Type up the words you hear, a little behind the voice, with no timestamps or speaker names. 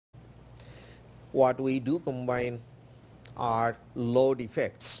What we do combine are load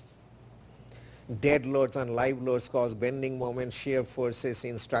effects. Dead loads and live loads cause bending moments, shear forces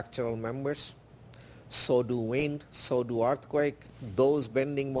in structural members. So do wind, so do earthquake. Those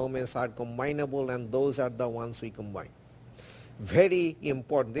bending moments are combinable, and those are the ones we combine. Very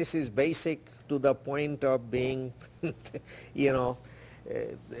important. This is basic to the point of being, you know,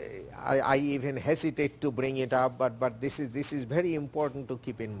 I even hesitate to bring it up, but this is very important to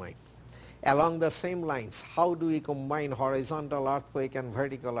keep in mind. Along the same lines, how do we combine horizontal earthquake and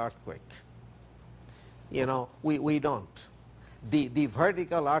vertical earthquake? You know, we don't. The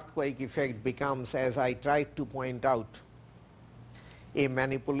vertical earthquake effect becomes, as I tried to point out, a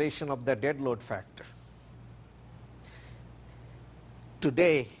manipulation of the dead load factor.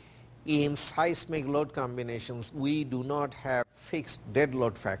 Today, in seismic load combinations, we do not have fixed dead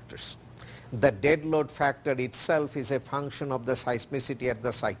load factors. The dead load factor itself is a function of the seismicity at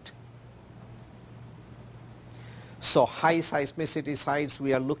the site. So high seismicity sites,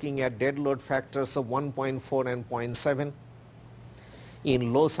 we are looking at dead load factors of 1.4 and 0.7.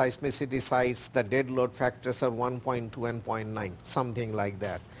 In low seismicity sites, the dead load factors are 1.2 and 0.9, something like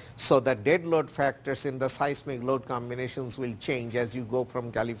that. So the dead load factors in the seismic load combinations will change as you go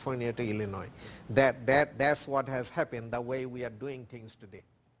from California to Illinois. That's what has happened, the way we are doing things today.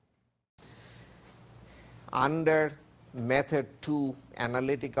 Under method 2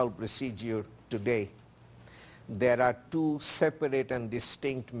 analytical procedure today, there are two separate and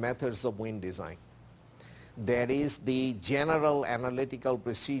distinct methods of wind design. There is the general analytical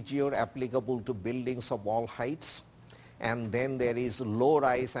procedure applicable to buildings of all heights, and then there is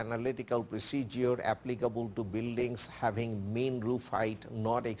low-rise analytical procedure applicable to buildings having mean roof height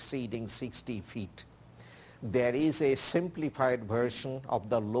not exceeding 60 feet. There is a simplified version of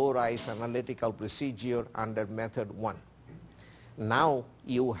the low-rise analytical procedure under method 1. Now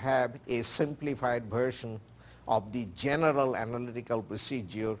you have a simplified version of the general analytical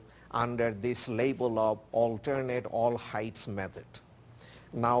procedure under this label of alternate all heights method.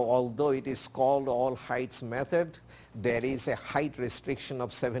 Now, although it is called all heights method, there is a height restriction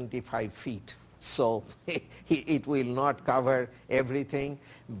of 75 feet. So it will not cover everything,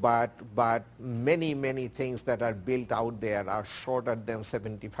 but many things that are built out there are shorter than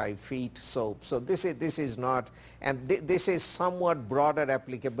 75 feet. So this is not, and this is somewhat broader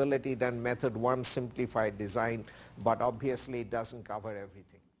applicability than method 1 simplified design, but obviously it doesn't cover everything.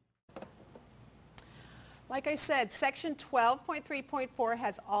 Like I said, section 12.3.4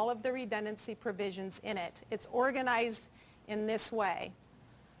 has all of the redundancy provisions in it. It's organized in this way.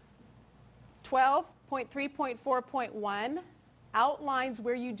 12.3.4.1 outlines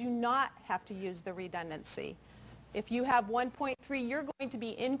where you do not have to use the redundancy. If you have 1.3, you're going to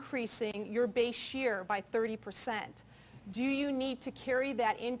be increasing your base shear by 30%. Do you need to carry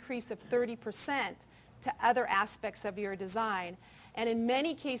that increase of 30% to other aspects of your design? And in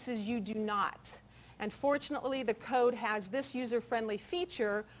many cases, you do not. And fortunately, the code has this user-friendly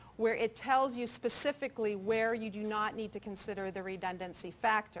feature where it tells you specifically where you do not need to consider the redundancy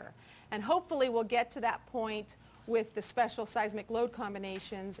factor. And hopefully we'll get to that point with the special seismic load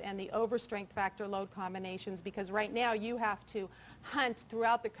combinations and the overstrength factor load combinations, because right now you have to hunt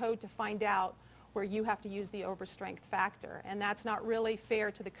throughout the code to find out where you have to use the overstrength factor, and that's not really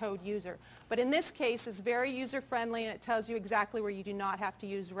fair to the code user. But in this case, it's very user-friendly, and it tells you exactly where you do not have to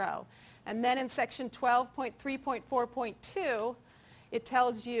use rho. And then in section 12.3.4.2, it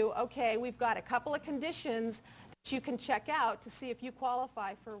tells you, okay, we've got a couple of conditions that you can check out to see if you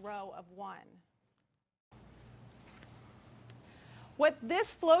qualify for rho of 1. What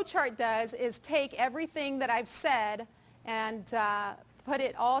this flowchart does is take everything that I've said and put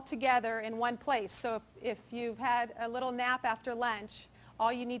it all together in one place. So if you've had a little nap after lunch,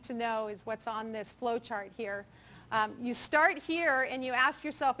 all you need to know is what's on this flowchart here. You start here and you ask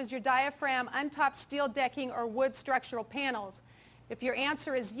yourself, is your diaphragm untopped steel decking or wood structural panels? If your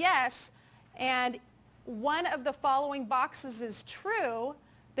answer is yes, and one of the following boxes is true,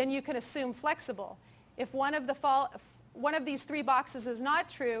 then you can assume flexible. If one of these three boxes is not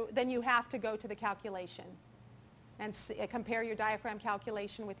true, then you have to go to the calculation and compare your diaphragm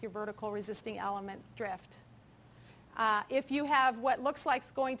calculation with your vertical resisting element drift. If you have what looks like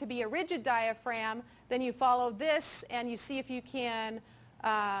it's going to be a rigid diaphragm, then you follow this and you see if you can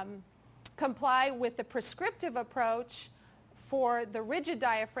comply with the prescriptive approach for the rigid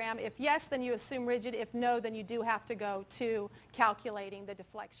diaphragm. If yes, then you assume rigid. If no, then you do have to go to calculating the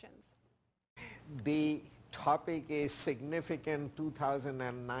deflections. The topic is significant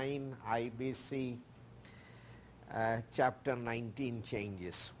 2009 IBC Chapter 19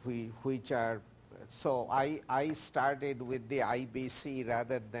 changes, which are So I started with the IBC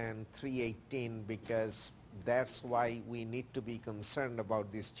rather than 318 because that's why we need to be concerned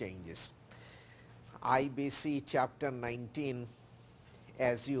about these changes. IBC chapter 19,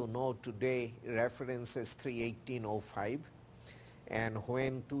 as you know today, references 318.05, and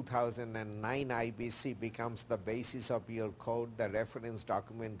when 2009 IBC becomes the basis of your code, the reference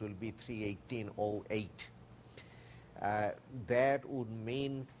document will be 318.08. That would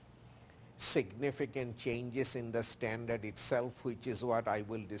mean significant changes in the standard itself, which is what I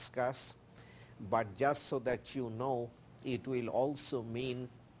will discuss. But just so that you know, it will also mean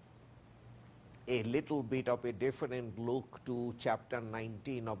a little bit of a different look to chapter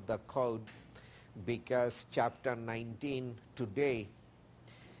 19 of the code, because chapter 19 today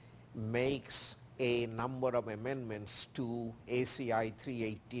makes a number of amendments to ACI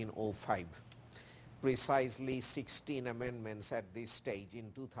 318.05. Precisely 16 amendments at this stage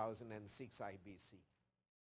in 2006 IBC.